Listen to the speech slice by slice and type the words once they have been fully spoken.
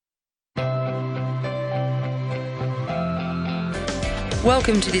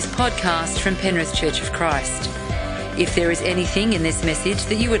Welcome to this podcast from Penrith Church of Christ. If there is anything in this message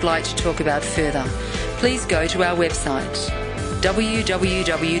that you would like to talk about further, please go to our website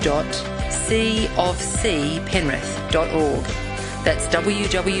www.cofcpenrith.org. That's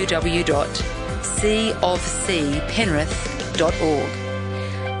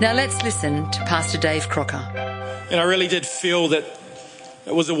www.cofcpenrith.org. Now let's listen to Pastor Dave Crocker. And I really did feel that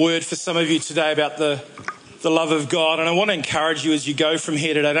it was a word for some of you today about the love of God. And I want to encourage you as you go from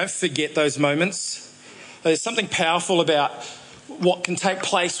here today, don't forget those moments. There's something powerful about what can take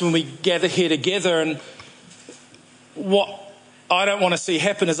place when we gather here together. And what I don't want to see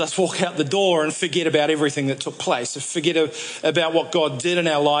happen is us walk out the door and forget about everything that took place, or forget about what God did in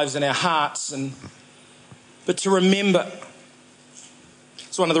our lives and our hearts. But to remember.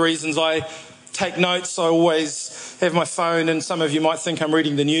 It's one of the reasons I take notes. I always have my phone, and some of you might think I'm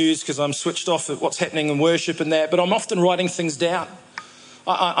reading the news because I'm switched off at what's happening in worship and that, but I'm often writing things down.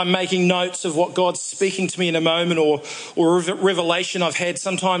 I'm making notes of what God's speaking to me in a moment, or a revelation I've had.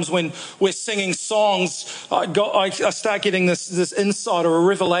 Sometimes when we're singing songs, I start getting this insight or a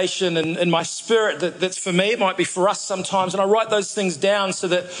revelation in my spirit that's for me. It might be for us sometimes. And I write those things down so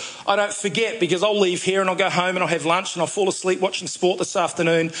that I don't forget, because I'll leave here and I'll go home and I'll have lunch and I'll fall asleep watching sport this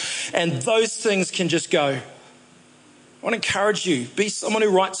afternoon. And those things can just go. I want to encourage you, be someone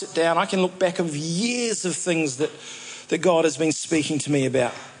who writes it down. I can look back of years of things that God has been speaking to me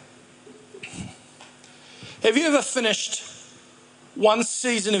about. Have you ever finished one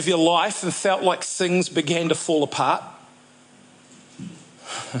season of your life and felt like things began to fall apart?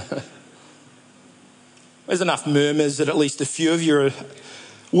 There's enough murmurs that at least a few of you are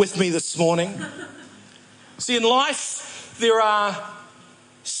with me this morning. See, in life, there are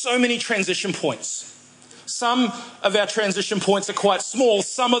so many transition points. Some of our transition points are quite small.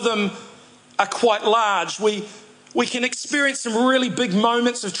 Some of them are quite large. We can experience some really big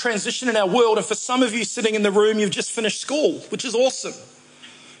moments of transition in our world. And for some of you sitting in the room, you've just finished school, which is awesome.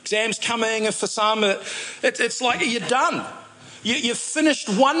 Exams coming, and for some, it's like you're done. You've finished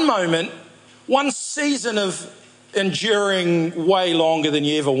one moment, one season of enduring way longer than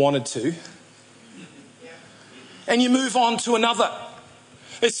you ever wanted to. And you move on to another.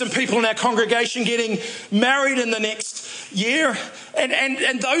 There's some people in our congregation getting married in the next year,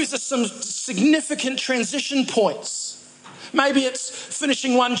 and those are some significant transition points. Maybe it's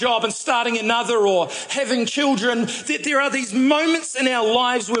finishing one job and starting another, or having children. There are these moments in our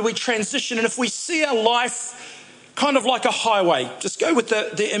lives where we transition, and if we see our life kind of like a highway, just go with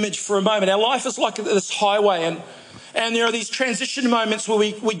the image for a moment. Our life is like this highway, and there are these transition moments where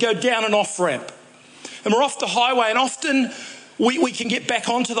we go down an off-ramp, and we're off the highway, and often we can get back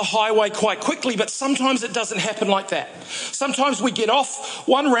onto the highway quite quickly, but sometimes it doesn't happen like that. Sometimes we get off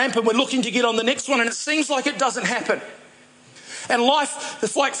one ramp and we're looking to get on the next one, and it seems like it doesn't happen. And life,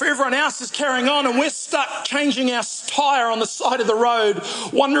 it's like for everyone else, is carrying on, and we're stuck changing our tyre on the side of the road,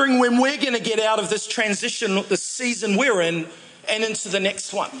 wondering when we're going to get out of this transition, the season we're in, and into the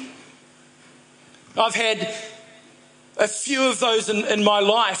next one. I've had a few of those in my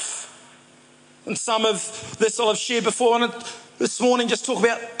life, and some of this I'll have shared before. And this morning, just talk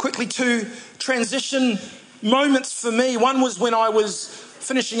about quickly two transition moments for me. One was when I was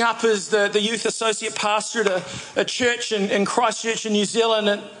finishing up as the youth associate pastor at a church in Christchurch in New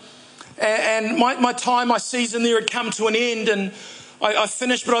Zealand. And my season there had come to an end, and I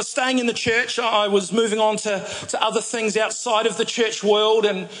finished, but I was staying in the church. I was moving on to other things outside of the church world,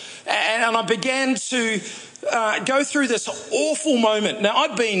 and I began to go through this awful moment. Now,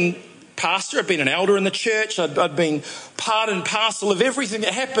 I'd been pastor, I'd been an elder in the church, I'd been part and parcel of everything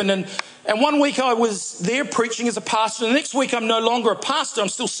that happened, and one week I was there preaching as a pastor, and the next week I'm no longer a pastor. I'm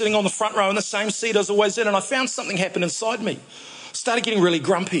still sitting on the front row in the same seat as I was in, and I found something happen inside me. I started getting really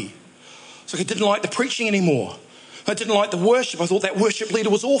grumpy. It's like I didn't like the preaching anymore. I didn't like the worship. I thought that worship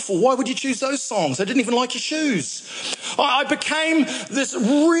leader was awful. Why would you choose those songs? I didn't even like your shoes. I became this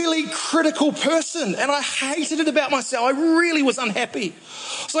really critical person, and I hated it about myself. I really was unhappy.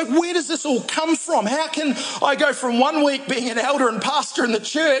 It's like, where does this all come from? How can I go from one week being an elder and pastor in the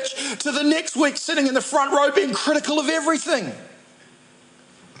church to the next week sitting in the front row being critical of everything?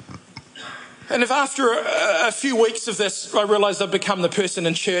 And if after a few weeks of this, I realised I'd become the person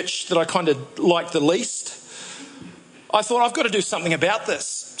in church that I kind of liked the least, I thought, I've got to do something about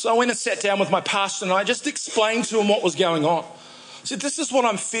this. So I went and sat down with my pastor, and I just explained to him what was going on. I said, this is what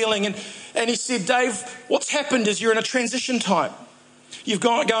I'm feeling. And he said, Dave, what's happened is you're in a transition time. You've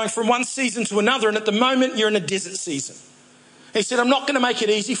going from one season to another, and at the moment you're in a desert season. He said, I'm not going to make it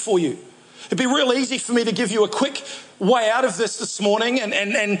easy for you. It'd be real easy for me to give you a quick way out of this morning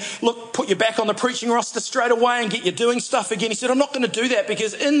and look, put you back on the preaching roster straight away and get you doing stuff again. He said, I'm not going to do that,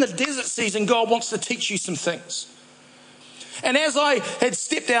 because in the desert season, God wants to teach you some things. And as I had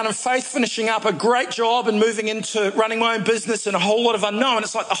stepped out in faith, finishing up a great job and moving into running my own business and a whole lot of unknown,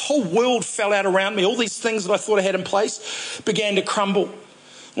 it's like the whole world fell out around me. All these things that I thought I had in place began to crumble.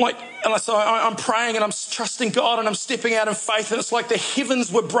 So I'm praying and I'm trusting God and I'm stepping out in faith, and it's like the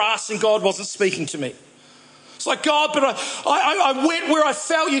heavens were brass and God wasn't speaking to me. It's like, God, but I went where I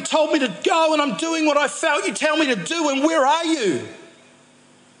felt you told me to go, and I'm doing what I felt you tell me to do, and where are you?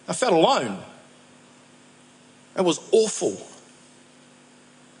 I felt alone. It was awful.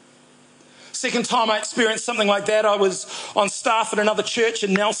 Second time I experienced something like that, I was on staff at another church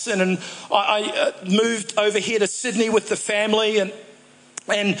in Nelson, and I moved over here to Sydney with the family, and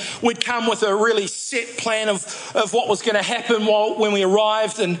we'd come with a really set plan of what was going to happen when we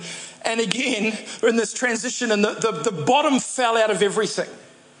arrived. And again, we're in this transition, and the bottom fell out of everything.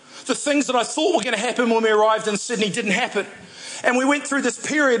 The things that I thought were going to happen when we arrived in Sydney didn't happen. And we went through this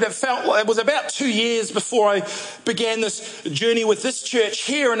period that felt like it was about 2 years before I began this journey with this church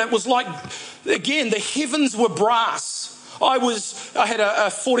here. And it was like, again, the heavens were brass. I had a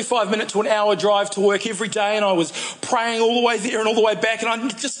 45-minute to an hour drive to work every day, and I was praying all the way there and all the way back, and I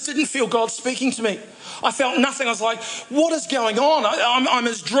just didn't feel God speaking to me. I felt nothing. I was like, what is going on? I'm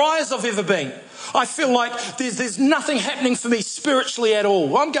as dry as I've ever been. I feel like there's nothing happening for me spiritually at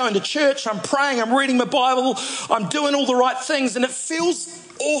all. I'm going to church, I'm praying, I'm reading my Bible, I'm doing all the right things, and it feels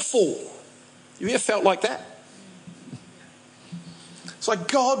awful. You ever felt like that? It's like,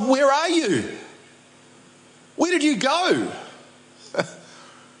 God, where are you? Where did you go?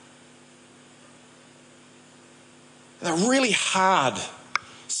 They're really hard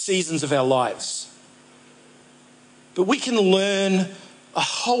seasons of our lives. But we can learn a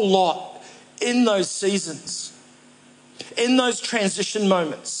whole lot in those seasons, in those transition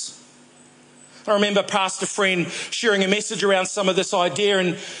moments. I remember Pastor Friend sharing a message around some of this idea,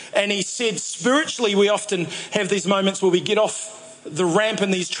 and he said spiritually we often have these moments where we get off the ramp in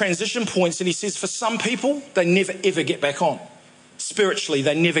these transition points, and he says for some people they never ever get back on. Spiritually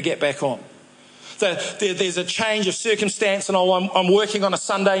they never get back on. There's a change of circumstance, and I'm working on a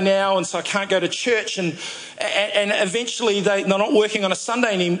Sunday now, and so I can't go to church, and eventually they're not working on a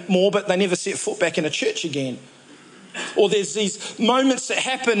Sunday anymore, but they never set foot back in a church again. Or there's these moments that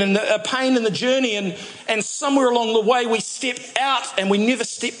happen and a pain in the journey, and somewhere along the way we step out and we never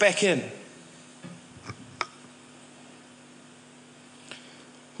step back in.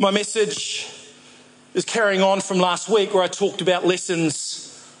 My message is carrying on from last week, where I talked about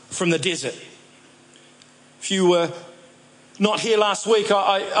lessons from the desert. If you were not here last week,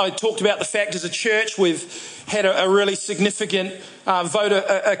 I talked about the fact as a church we've had a really significant vote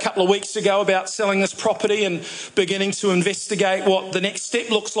a couple of weeks ago about selling this property and beginning to investigate what the next step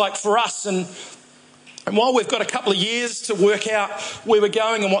looks like for us. And while we've got a couple of years to work out where we're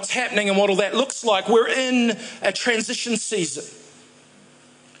going and what's happening and what all that looks like, we're in a transition season.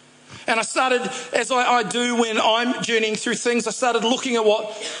 And I started, as I do when I'm journeying through things, I started looking at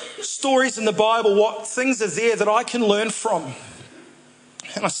what stories in the Bible, what things are there that I can learn from.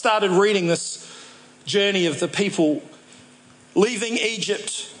 And I started reading this journey of the people leaving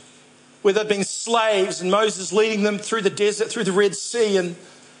Egypt, where they'd been slaves, and Moses leading them through the desert, through the Red Sea, and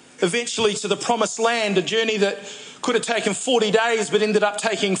eventually to the Promised Land, a journey that could have taken 40 days but ended up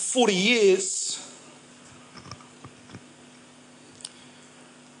taking 40 years.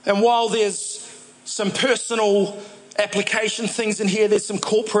 And while there's some personal application things in here, there's some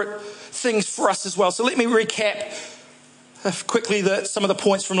corporate things for us as well. So let me recap quickly some of the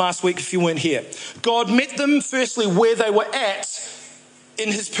points from last week if you weren't here. God met them firstly where they were at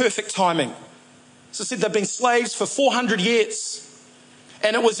in his perfect timing. So I said they've been slaves for 400 years.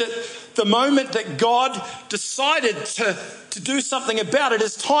 And it was at the moment that God decided to do something about it.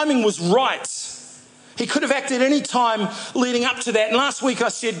 His timing was right. He could have acted any time leading up to that. And last week I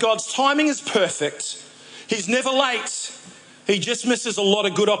said God's timing is perfect. He's never late. He just misses a lot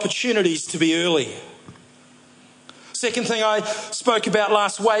of good opportunities to be early. Second thing I spoke about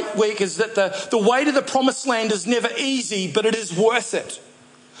last week is that the way to the Promised Land is never easy, but it is worth it.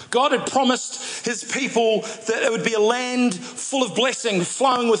 God had promised his people that it would be a land full of blessing,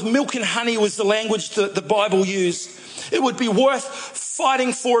 flowing with milk and honey was the language that the Bible used. It would be worth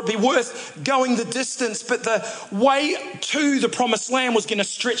fighting for, it'd be worth going the distance, but the way to the Promised Land was going to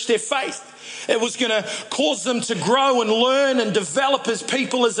stretch their faith. It was going to cause them to grow and learn and develop as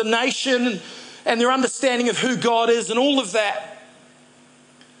people, as a nation, and their understanding of who God is and all of that.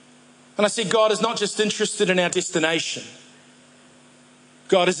 And I said God is not just interested in our destination.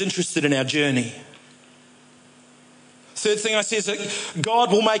 God is interested in our journey. Third thing I see is that God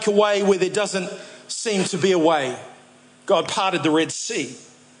will make a way where there doesn't seem to be a way. God parted the Red Sea.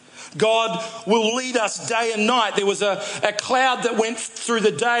 God will lead us day and night. There was a cloud that went through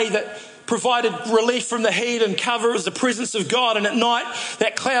the day that provided relief from the heat and cover. It was the presence of God. And at night,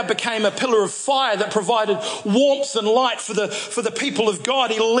 that cloud became a pillar of fire that provided warmth and light for the people of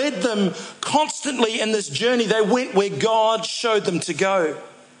God. He led them constantly in this journey. They went where God showed them to go.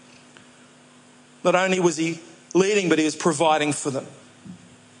 Not only was he leading, but he was providing for them.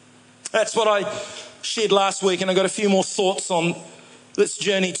 That's what I shared last week, and I've got a few more thoughts on this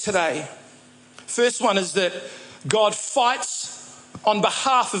journey today. First one is that God fights on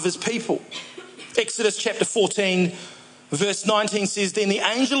behalf of his people. Exodus chapter 14 verse 19 says, "Then the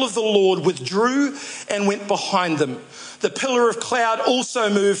angel of the Lord withdrew and went behind them. The pillar of cloud also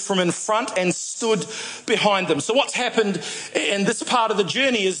moved from in front and stood behind them." So what's happened in this part of the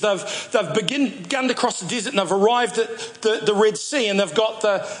journey is they've begun to cross the desert, and they've arrived at the Red Sea, and they've got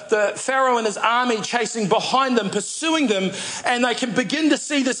the Pharaoh and his army chasing behind them, pursuing them, and they can begin to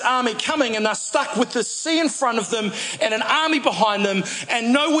see this army coming, and they're stuck with the sea in front of them and an army behind them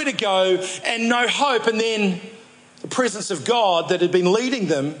and nowhere to go and no hope. And then the presence of God that had been leading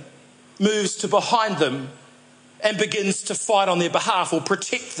them moves to behind them and begins to fight on their behalf or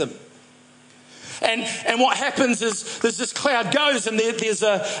protect them. And what happens is there's this cloud goes, and there's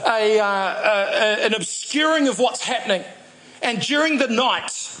an obscuring of what's happening. And during the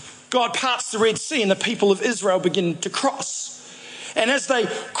night, God parts the Red Sea, and the people of Israel begin to cross. And as they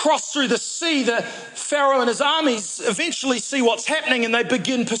cross through the sea, the Pharaoh and his armies eventually see what's happening, and they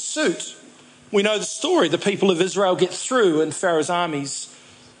begin pursuit. We know the story. The people of Israel get through, and Pharaoh's armies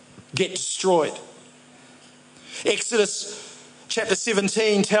get destroyed. Exodus chapter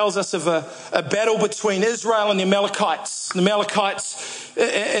 17 tells us of a battle between Israel and the Amalekites. The Amalekites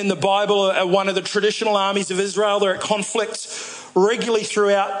in the Bible are one of the traditional armies of Israel. They're at conflict regularly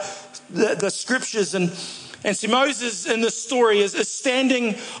throughout the scriptures. And so Moses in this story is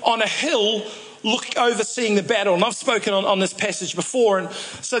standing on a hill overseeing the battle. And I've spoken on this passage before. And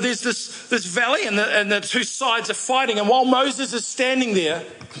so there's this valley, and the two sides are fighting. And while Moses is standing there,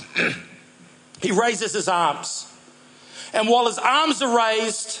 he raises his arms. And while his arms are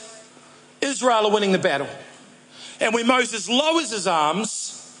raised, Israel are winning the battle. And when Moses lowers his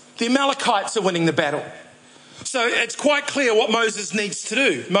arms, the Amalekites are winning the battle. So it's quite clear what Moses needs to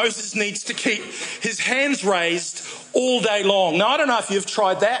do. Moses needs to keep his hands raised all day long. Now, I don't know if you've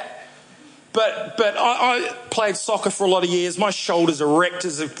tried that, but I played soccer for a lot of years. My shoulders are wrecked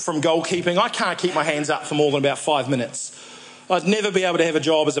from goalkeeping. I can't keep my hands up for more than about 5 minutes. I'd never be able to have a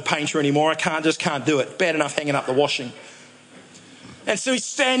job as a painter anymore. I just can't do it. Bad enough hanging up the washing. And so he's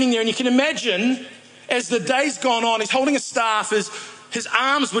standing there, and you can imagine as the day's gone on, he's holding a staff, his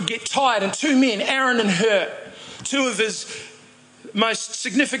arms would get tired, and two men, Aaron and Hur, two of his most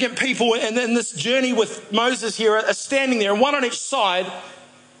significant people in this journey with Moses here, are standing there, and one on each side,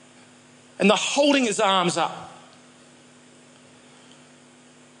 and they're holding his arms up.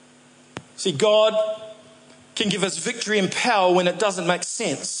 See, God can give us victory and power when it doesn't make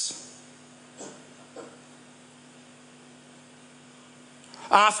sense.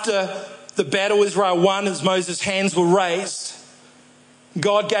 After the battle Israel won, as Moses' hands were raised,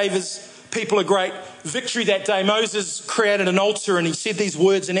 God gave his people a great victory that day. Moses created an altar, and he said these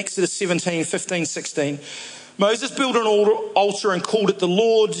words in Exodus 17, 15, 16. Moses built an altar and called it "The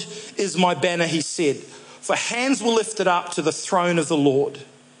Lord is my banner," he said, "for hands were lifted up to the throne of the Lord."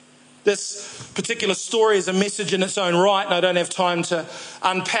 This particular story is a message in its own right, and I don't have time to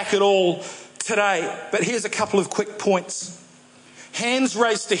unpack it all today. But here's a couple of quick points. Hands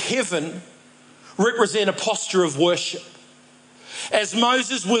raised to heaven represent a posture of worship. As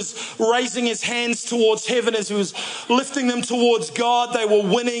Moses was raising his hands towards heaven, as he was lifting them towards God, they were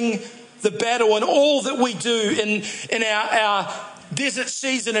winning the battle. And all that we do in our desert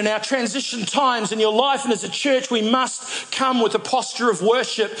season, in our transition times in your life and as a church, we must come with a posture of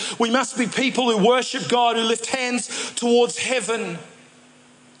worship. We must be people who worship God, who lift hands towards heaven.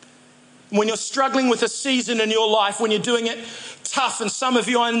 When you're struggling with a season in your life, when you're doing it tough, and some of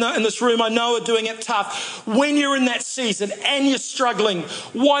you in this room I know are doing it tough, when you're in that season and you're struggling,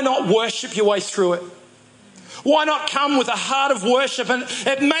 why not worship your way through it? Why not come with a heart of worship? And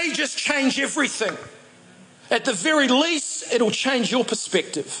it may just change everything. At the very least, it'll change your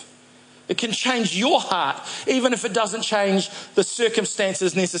perspective. It can change your heart, even if it doesn't change the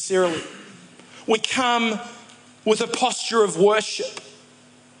circumstances necessarily. We come with a posture of worship.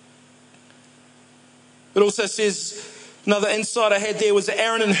 It also says, another insight I had there was that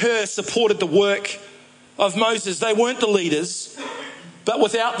Aaron and Hur supported the work of Moses. They weren't the leaders, But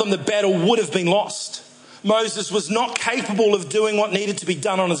without them, the battle would have been lost. Moses was not capable of doing what needed to be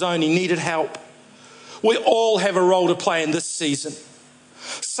done on his own. He needed help. We all have a role to play in this season.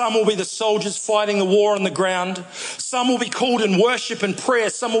 Some will be the soldiers fighting the war on the ground. Some will be called in worship and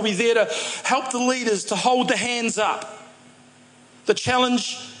prayer. Some will be there to help the leaders, to hold the hands up. The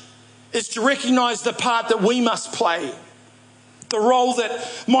challenge is to recognize the part that we must play, the role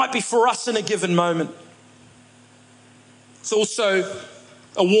that might be for us in a given moment. It's also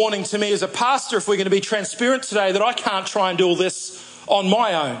a warning to me as a pastor, if we're going to be transparent today, that I can't try and do all this on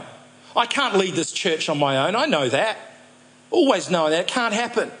my own. I can't lead this church on my own. I know that. Always know that. It can't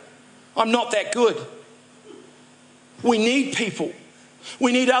happen. I'm not that good. We need people.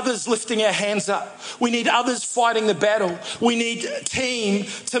 We need others lifting our hands up. We need others fighting the battle. We need a team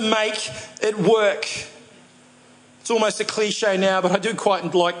to make it work. It's almost a cliche now, but I do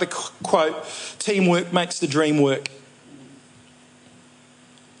quite like the quote, teamwork makes the dream work.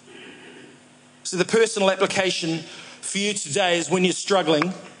 So the personal application for you today is when you're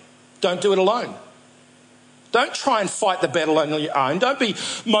struggling, don't do it alone. Don't try and fight the battle on your own. Don't be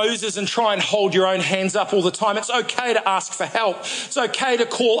Moses and try and hold your own hands up all the time. It's okay to ask for help. It's okay to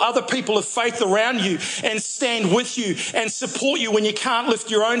call other people of faith around you and stand with you and support you when you can't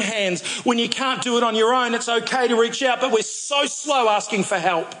lift your own hands, when you can't do it on your own. It's okay to reach out, but we're so slow asking for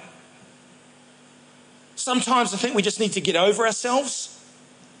help. Sometimes I think we just need to get over ourselves,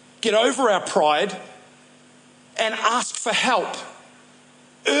 get over our pride, and ask for help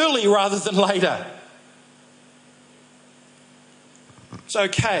early rather than later. It's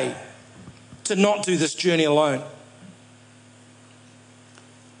okay to not do this journey alone.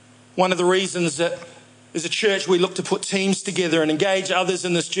 One of the reasons that as a church we look to put teams together and engage others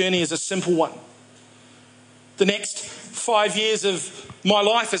in this journey is a simple one. The next 5 years of my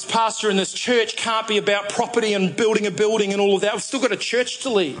life as pastor in this church can't be about property and building a building and all of that. We've still got a church to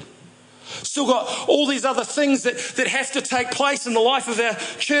lead. Still got all these other things that have to take place in the life of our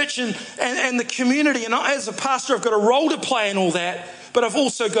church and the community. And as a pastor, I've got a role to play in all that, but I've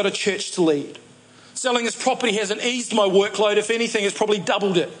also got a church to lead. Selling this property hasn't eased my workload. If anything, it's probably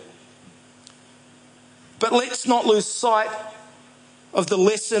doubled it. But let's not lose sight of the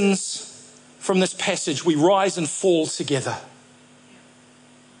lessons from this passage. We rise and fall together.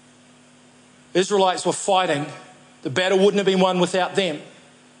 Israelites were fighting. The battle wouldn't have been won without them.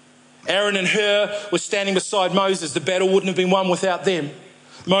 Aaron and Hur were standing beside Moses. The battle wouldn't have been won without them.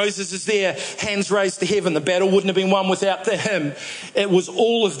 Moses is there, hands raised to heaven. The battle wouldn't have been won without him. It was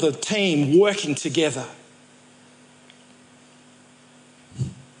all of the team working together.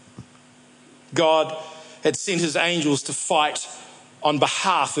 God had sent his angels to fight on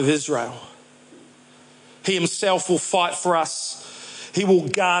behalf of Israel. He himself will fight for us. He will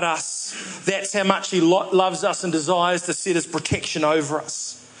guard us. That's how much he loves us and desires to set his protection over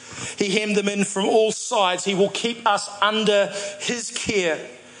us. He hemmed them in from all sides. He will keep us under his care.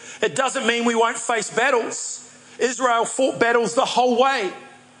 It doesn't mean we won't face battles. Israel fought battles the whole way.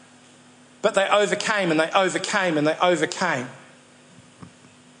 But they overcame and they overcame and they overcame.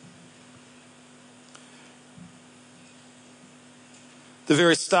 The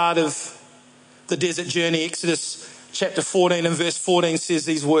very start of the desert journey, Exodus chapter 14 and verse 14 says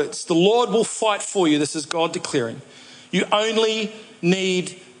these words. The Lord will fight for you. This is God declaring. You only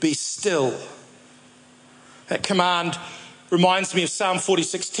need be still. That command reminds me of Psalm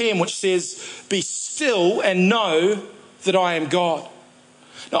 46:10, which says, be still and know that I am God.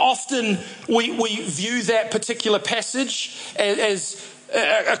 Now, often we view that particular passage as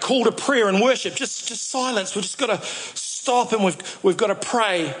a call to prayer and worship. Just silence. We've just got to stop and we've got to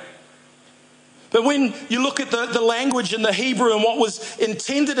pray. But when you look at the language in the Hebrew and what was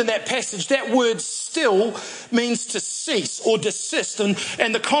intended in that passage, that word still means to cease or desist.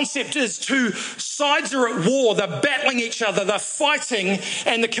 And the concept is two sides are at war. They're battling each other. They're fighting.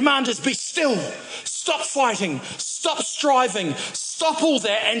 And the command is be still. Stop fighting. Stop striving. Stop all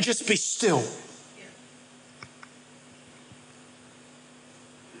that and just be still.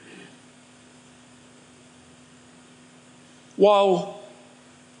 While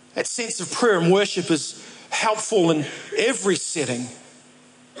that sense of prayer and worship is helpful in every setting,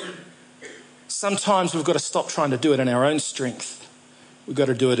 sometimes we've got to stop trying to do it in our own strength. We've got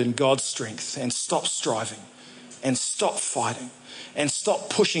to do it in God's strength and stop striving and stop fighting and stop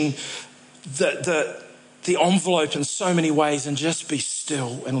pushing the envelope in so many ways and just be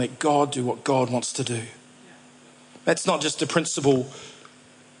still and let God do what God wants to do. That's not just a principle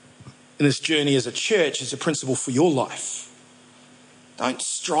in this journey as a church, it's a principle for your life. Don't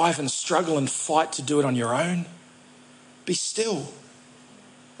strive and struggle and fight to do it on your own. Be still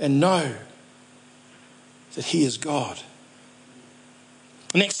and know that he is God.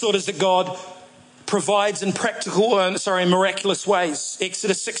 The next thought is that God provides in miraculous ways.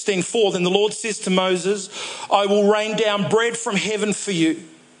 Exodus 16:4, then the Lord says to Moses, I will rain down bread from heaven for you.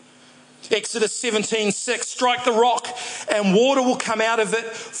 Exodus 17:6, strike the rock and water will come out of it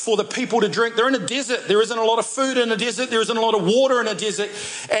for the people to drink. They're in a desert. There isn't a lot of food in a desert. There isn't a lot of water in a desert.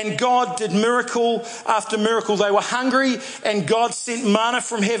 And God did miracle after miracle. They were hungry and God sent manna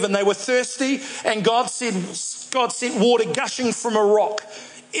from heaven. They were thirsty and God sent water gushing from a rock.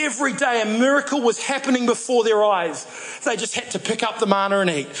 Every day a miracle was happening before their eyes. They just had to pick up the manna and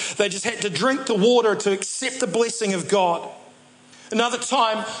eat. They just had to drink the water to accept the blessing of God. Another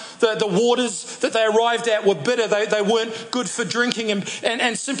time, the waters that they arrived at were bitter. They weren't good for drinking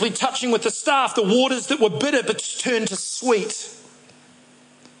and simply touching with the staff. The waters that were bitter but turned to sweet.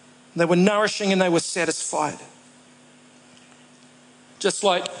 They were nourishing and they were satisfied. Just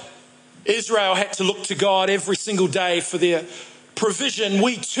like Israel had to look to God every single day for their provision,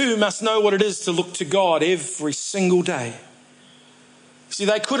 we too must know what it is to look to God every single day. See,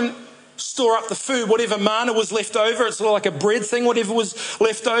 they couldn't store up the food. Whatever manna was left over, it's like a bread thing, whatever was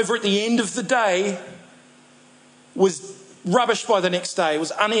left over at the end of the day was rubbish by the next day. It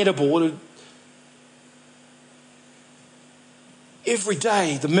was unedible. Every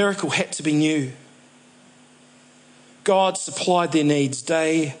day the miracle had to be new. God supplied their needs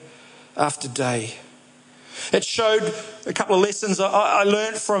day after day. It showed a couple of lessons I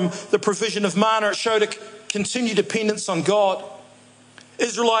learned from the provision of manna. It showed a continued dependence on God.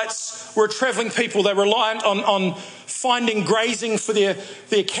 Israelites were a travelling people. They were reliant on finding grazing for their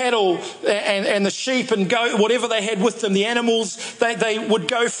cattle and the sheep and go whatever they had with them, the animals. They would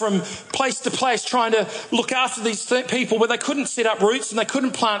go from place to place trying to look after these people, but they couldn't set up roots and they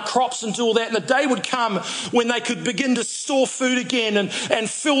couldn't plant crops and do all that. And the day would come when they could begin to store food again and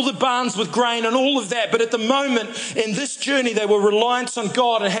fill the barns with grain and all of that. But at the moment in this journey, they were reliant on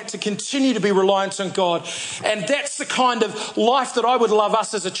God and had to continue to be reliant on God. And that's the kind of life that I would love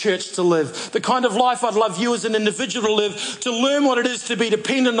us as a church to live. The kind of life I'd love you as an individual to live, to learn what it is to be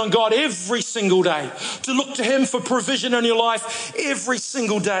dependent on God every single day, to look to Him for provision in your life every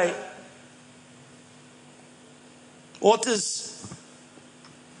single day. What does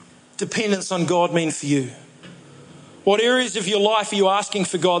dependence on God mean for you? What areas of your life are you asking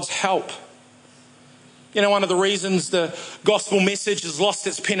for God's help? You know, one of the reasons the gospel message has lost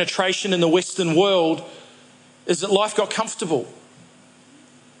its penetration in the Western world is that life got comfortable.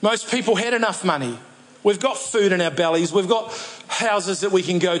 Most people had enough money. We've got food in our bellies. We've got houses that we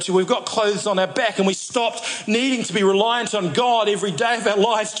can go to. We've got clothes on our back, and we stopped needing to be reliant on God every day of our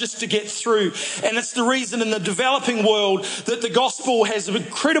lives just to get through. And it's the reason in the developing world that the gospel has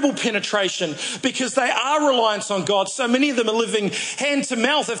incredible penetration, because they are reliant on God. So many of them are living hand to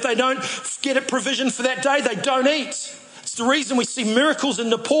mouth. If they don't get a provision for that day, they don't eat. It's the reason we see miracles in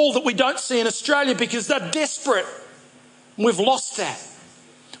Nepal that we don't see in Australia, because they're desperate. We've lost that.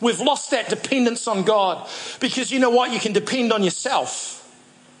 We've lost that dependence on God, because you know what? You can depend on yourself.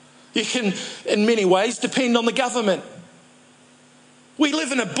 You can, in many ways, depend on the government. We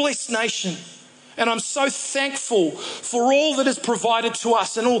live in a blessed nation, and I'm so thankful for all that is provided to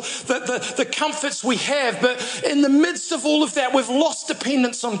us and all the comforts we have. But in the midst of all of that, we've lost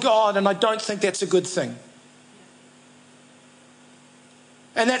dependence on God, and I don't think that's a good thing.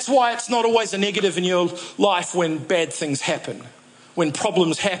 And that's why it's not always a negative in your life when bad things happen. When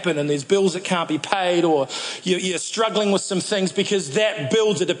problems happen and there's bills that can't be paid, or you're struggling with some things, because that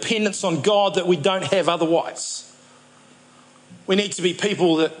builds a dependence on God that we don't have otherwise. We need to be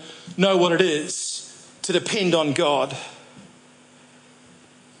people that know what it is to depend on God.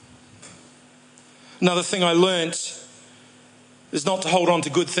 Another thing I learnt is not to hold on to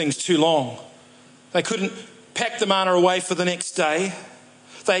good things too long. They couldn't pack the manna away for the next day.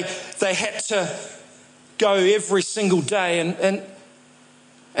 They had to go every single day,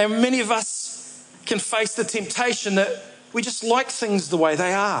 and many of us can face the temptation that we just like things the way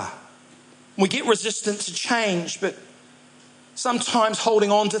they are. We get resistant to change, but sometimes holding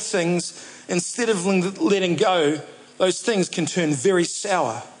on to things instead of letting go, those things can turn very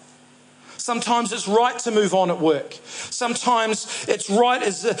sour. Sometimes it's right to move on at work. Sometimes it's right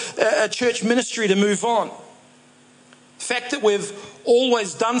as a church ministry to move on. The fact that we've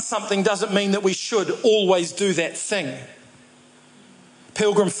always done something doesn't mean that we should always do that thing.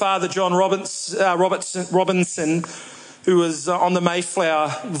 Pilgrim Father John Robinson, who was on the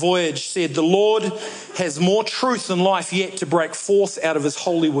Mayflower voyage, said, "The Lord has more truth than life yet to break forth out of His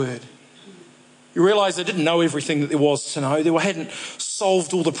holy word." You realise they didn't know everything that there was to know. They hadn't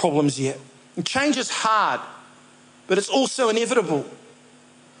solved all the problems yet. And change is hard, but it's also inevitable.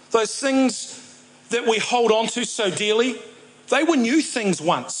 Those things that we hold on to so dearly, They were new things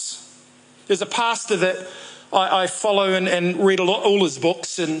once. There's a pastor that I follow and read all his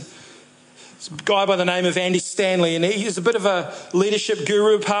books, and it's a guy by the name of Andy Stanley, and he's a bit of a leadership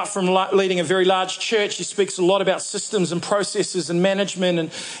guru. Apart from leading a very large church, he speaks a lot about systems and processes and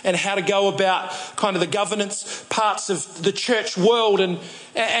management and how to go about kind of the governance parts of the church world.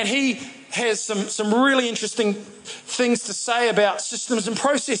 And he has some really interesting things to say about systems and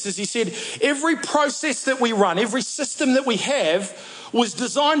processes. He said, every process that we run, every system that we have was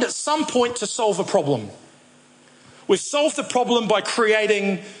designed at some point to solve a problem. We've solved the problem by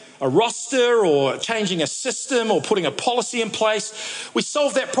creating a roster or changing a system or putting a policy in place. We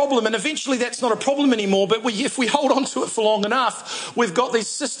solve that problem, and eventually that's not a problem anymore, but if we hold on to it for long enough, we've got these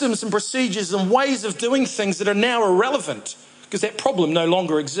systems and procedures and ways of doing things that are now irrelevant because that problem no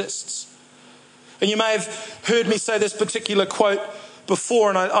longer exists. And you may have heard me say this particular quote before,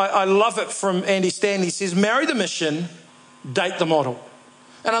 and I love it, from Andy Stanley. He says, marry the mission, date the model.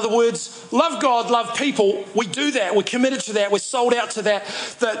 In other words, love God, love people. We do that. We're committed to that. We're sold out to that.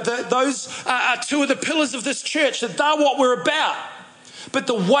 Those are two of the pillars of this church. That they're what we're about. But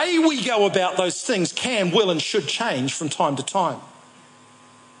the way we go about those things can, will, and should change from time to time.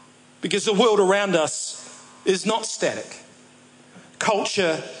 Because the world around us is not static.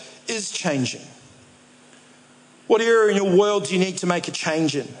 Culture is changing. What area in your world do you need to make a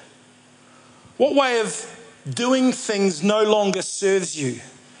change in? What way of doing things no longer serves you?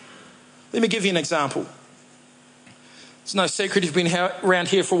 Let me give you an example. It's no secret, you've been around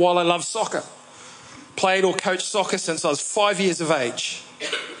here for a while. I love soccer. Played or coached soccer since I was 5 years of age.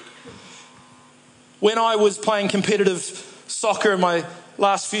 When I was playing competitive soccer in my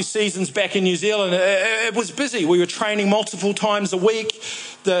last few seasons back in New Zealand, it was busy. We were training multiple times a week.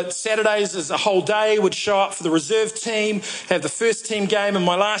 The Saturdays as a whole day would show up for the reserve team, have the first team game. In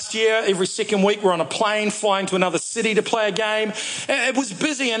my last year, every second week we're on a plane flying to another city to play a game. It was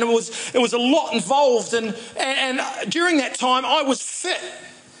busy, and it was a lot involved. And during that time, I was fit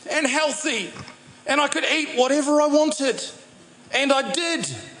and healthy, and I could eat whatever I wanted. And I did,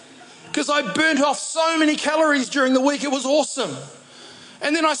 because I burnt off so many calories during the week. It was awesome.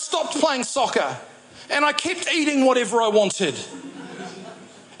 And then I stopped playing soccer, and I kept eating whatever I wanted.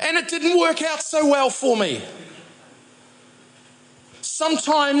 And it didn't work out so well for me.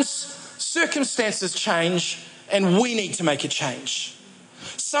 Sometimes circumstances change and we need to make a change.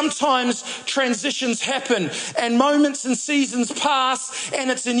 Sometimes transitions happen and moments and seasons pass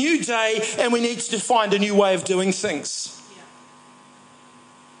and it's a new day and we need to find a new way of doing things.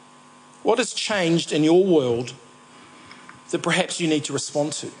 What has changed in your world that perhaps you need to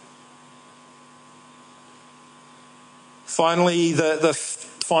respond to? Finally, the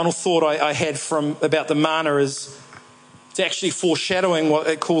final thought I had about the manna is it's actually foreshadowing what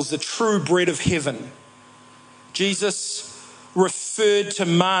it calls the true bread of heaven. Jesus referred to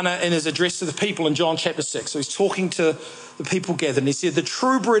manna in his address to the people in John chapter 6. So he's talking to the people gathered, and he said, the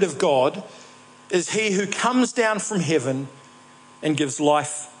true bread of God is he who comes down from heaven and gives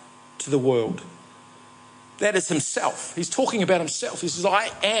life to the world. That is himself. He's talking about himself. He says,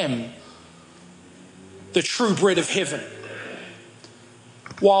 I am the true bread of heaven.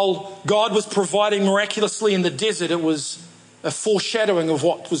 While God was providing miraculously in the desert, it was a foreshadowing of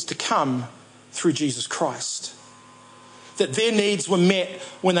what was to come through Jesus Christ. That their needs were met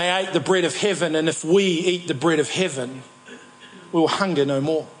when they ate the bread of heaven, and if we eat the bread of heaven, we will hunger no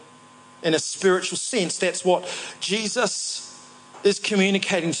more. In a spiritual sense, that's what Jesus is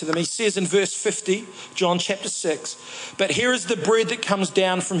communicating to them. He says in verse 50, John chapter 6, but here is the bread that comes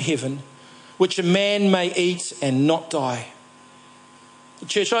down from heaven, which a man may eat and not die.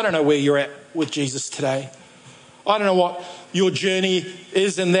 Church, I don't know where you're at with Jesus today. I don't know what your journey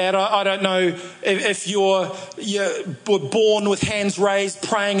is in that. I don't know if you were born with hands raised,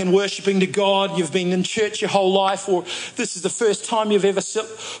 praying and worshipping to God. You've been in church your whole life, or this is the first time you've ever set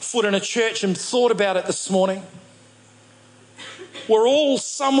foot in a church and thought about it this morning. We're all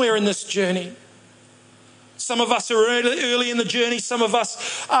somewhere in this journey. Some of us are early in the journey. Some of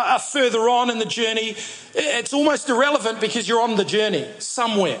us are further on in the journey. It's almost irrelevant because you're on the journey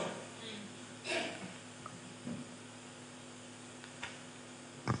somewhere.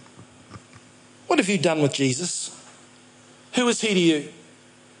 What have you done with Jesus? Who is he to you?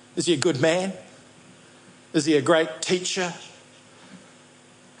 Is he a good man? Is he a great teacher?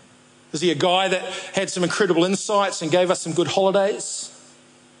 Is he a guy that had some incredible insights and gave us some good holidays?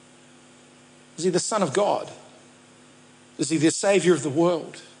 Is he the Son of God? Is he the Saviour of the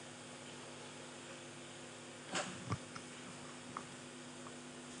world? I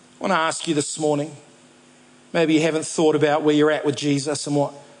want to ask you this morning, maybe you haven't thought about where you're at with Jesus and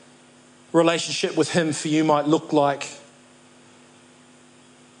what relationship with him for you might look like.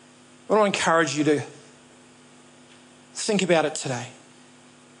 I want to encourage you to think about it today.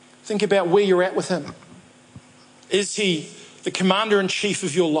 Think about where you're at with him. Is he the commander-in-chief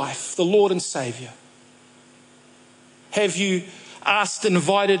of your life, the Lord and Saviour? Have you asked and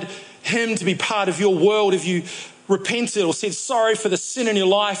invited him to be part of your world? Have you repented or said sorry for the sin in your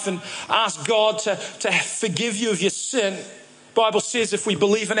life and asked God to forgive you of your sin? The Bible says if we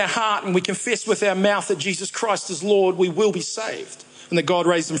believe in our heart and we confess with our mouth that Jesus Christ is Lord, we will be saved. And that God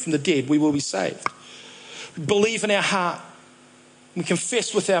raised him from the dead, we will be saved. We believe in our heart. We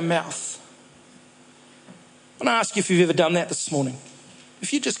confess with our mouth. I want to ask you if you've ever done that this morning.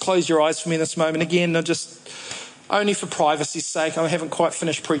 If you just close your eyes for me this moment. Again, only for privacy's sake. I haven't quite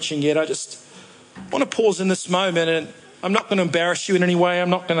finished preaching yet. I just want to pause in this moment, and I'm not going to embarrass you in any way. I'm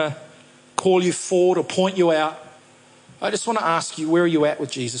not going to call you forward or point you out. I just want to ask you, where are you at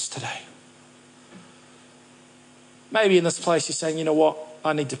with Jesus today? Maybe in this place you're saying, you know what?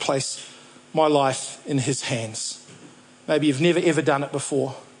 I need to place my life in his hands. Maybe you've never ever done it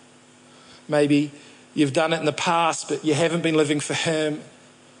before. Maybe you've done it in the past, but you haven't been living for him.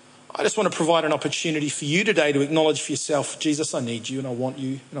 I just want to provide an opportunity for you today to acknowledge for yourself, Jesus, I need you and I want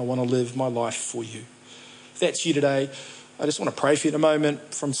you and I want to live my life for you. If that's you today, I just want to pray for you in a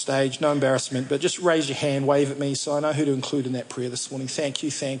moment from stage, no embarrassment, but just raise your hand, wave at me so I know who to include in that prayer this morning. Thank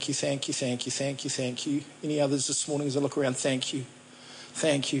you, thank you, thank you, thank you, thank you, thank you. Any others this morning as I look around? Thank you,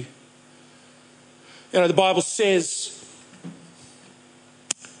 thank you. You know, the Bible says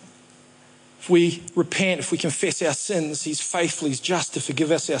if we repent, if we confess our sins, he's faithful, he's just to forgive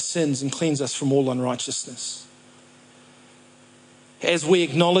us our sins and cleanse us from all unrighteousness. As we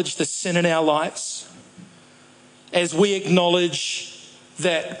acknowledge the sin in our lives, as we acknowledge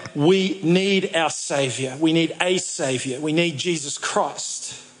that we need our Saviour, we need a Saviour, we need Jesus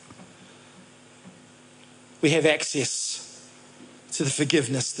Christ, we have access to the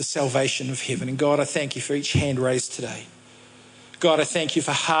forgiveness, the salvation of heaven. And God, I thank you for each hand raised today. God, I thank you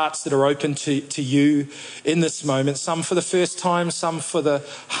for hearts that are open to you in this moment, some for the first time, some for the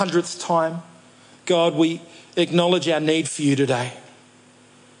 100th time. God, we acknowledge our need for you today.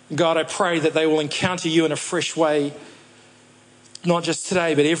 God, I pray that they will encounter you in a fresh way, not just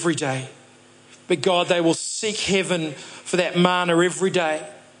today, but every day. But God, they will seek heaven for that manna every day.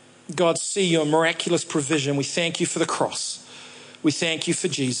 God, see your miraculous provision. We thank you for the cross. We thank you for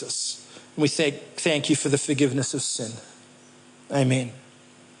Jesus. And we thank you for the forgiveness of sin. Amen.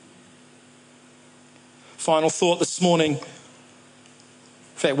 Final thought this morning. In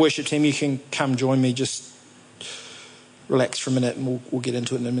fact, worship team, you can come join me. Just relax for a minute and we'll get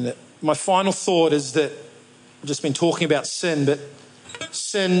into it in a minute. My final thought is that I've just been talking about sin, but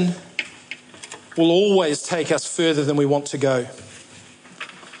sin will always take us further than we want to go.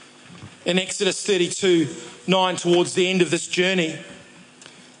 In Exodus 32:9, towards the end of this journey, it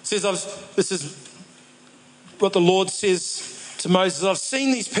says, this is what the Lord says to Moses. I've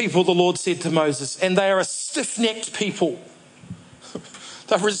seen these people, the Lord said to Moses, and they are a stiff-necked people.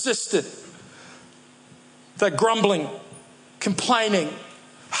 They've resisted. They're grumbling, complaining,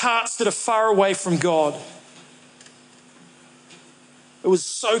 hearts that are far away from God. It was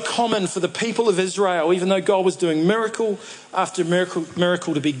so common for the people of Israel, even though God was doing miracle after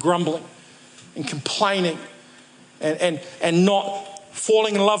miracle, to be grumbling and complaining and not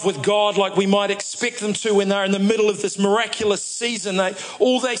falling in love with God like we might expect them to when they're in the middle of this miraculous season.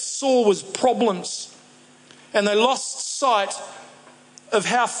 All they saw was problems, and they lost sight of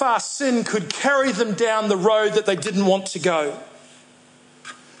how far sin could carry them down the road that they didn't want to go.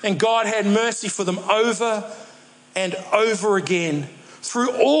 And God had mercy for them over and over again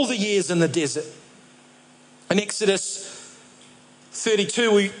through all the years in the desert. In Exodus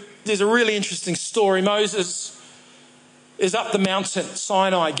 32, there's a really interesting story. Moses is up the mountain,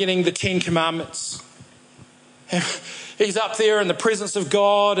 Sinai, getting the 10 Commandments. He's up there in the presence of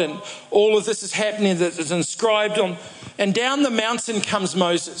God, and all of this is happening that is inscribed on. And down the mountain comes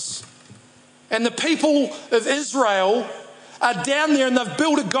Moses. And the people of Israel are down there, and they've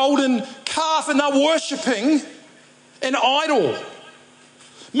built a golden calf and they're worshipping an idol.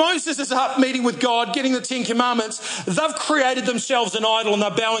 Moses is up meeting with God, getting the 10 Commandments. They've created themselves an idol and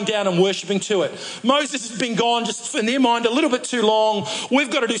they're bowing down and worshipping to it. Moses has been gone just in their mind a little bit too long. We've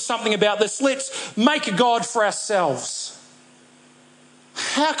got to do something about this. Let's make a God for ourselves.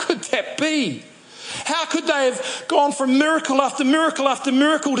 How could that be? How could they have gone from miracle after miracle after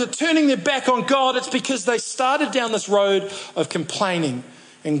miracle to turning their back on God? It's because they started down this road of complaining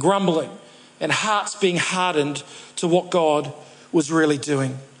and grumbling and hearts being hardened to what God was really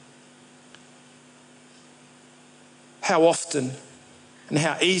doing. How often and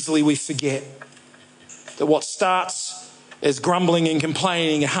how easily we forget that what starts as grumbling and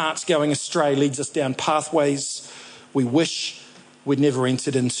complaining, hearts going astray, leads us down pathways we wish we'd never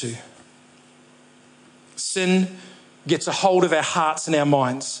entered into. Sin gets a hold of our hearts and our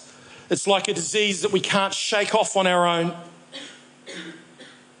minds. It's like a disease that we can't shake off on our own.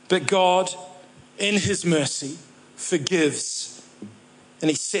 But God, in his mercy, forgives and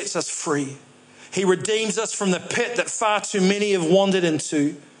he sets us free. He redeems us from the pit that far too many have wandered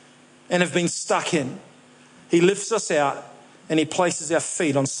into and have been stuck in. He lifts us out and he places our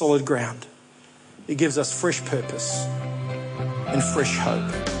feet on solid ground. He gives us fresh purpose and fresh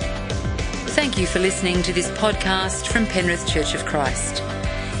hope. Thank you for listening to this podcast from Penrith Church of Christ.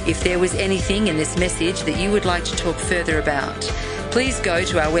 If there was anything in this message that you would like to talk further about, please go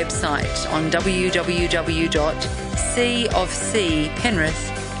to our website on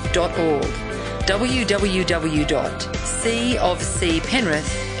www.cofcpenrith.org,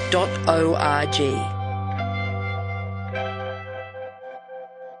 www.cofcpenrith.org.